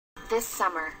This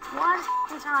summer, one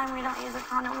time we don't use a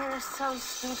condom, we were so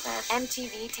stupid.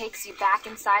 MTV takes you back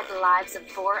inside the lives of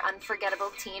 4 unforgettable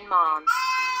teen moms.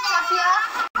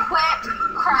 Sophia, quit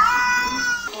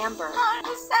crying. Amber. I'm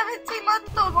 17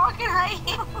 months old walking high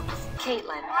heels.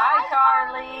 Catelynn. Hi,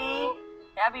 Carly.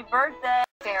 Happy birthday.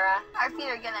 Farrah. Our feet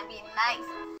are gonna be nice.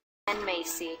 And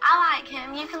Macy. I like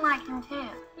him. You can like him too.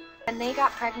 When they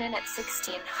got pregnant at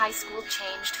 16, high school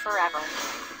changed forever.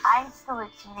 I'm still a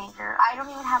teenager. I don't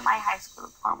even have my high school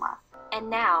diploma.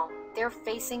 And now, they're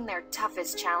facing their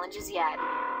toughest challenges yet.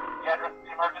 You address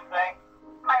the emergency?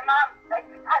 My mom hit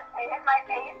my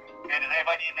face. Okay, does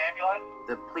anybody need an ambulance?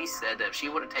 The police said that if she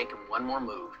would have taken one more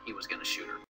move, he was going to shoot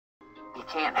her. You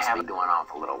can't have it going on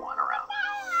with a little one around.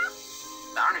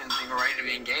 I don't even think we're ready to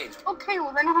be engaged. Okay,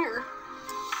 well then here.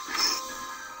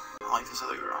 I like this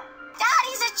other girl.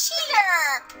 Daddy's a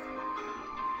cheater!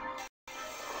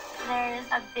 There's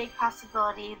a big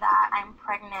possibility that I'm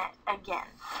pregnant again.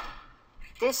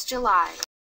 This July,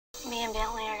 Me and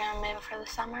Bentley are gonna move for the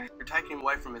summer. You're taking him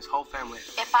away from his whole family.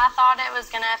 If I thought it was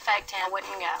gonna affect him, I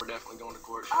wouldn't go. We're definitely going to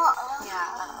court.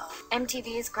 Yeah.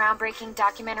 MTV's groundbreaking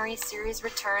documentary series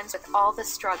returns with all the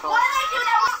struggle, What did I do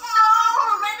that was so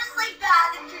horrendously bad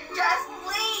that you just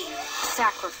leave?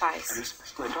 sacrifice, This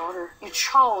is my daughter. You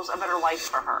chose a better life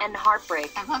for her. and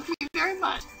heartbreak I love you very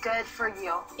much. Good for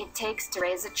you. it takes to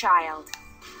raise a child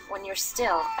when you're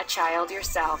still a child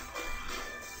yourself.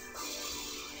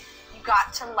 You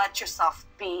got to let yourself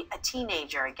be a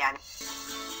teenager again.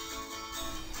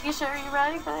 You sure you're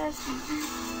ready for this?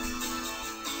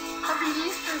 Happy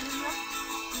Easter,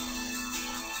 Mia.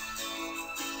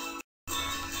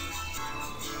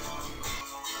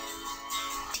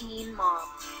 Teen Mom.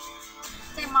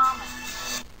 Say mama.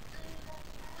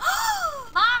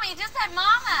 Mommy just said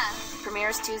mama.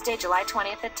 Premieres Tuesday, July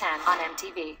 20th at 10 on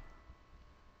MTV.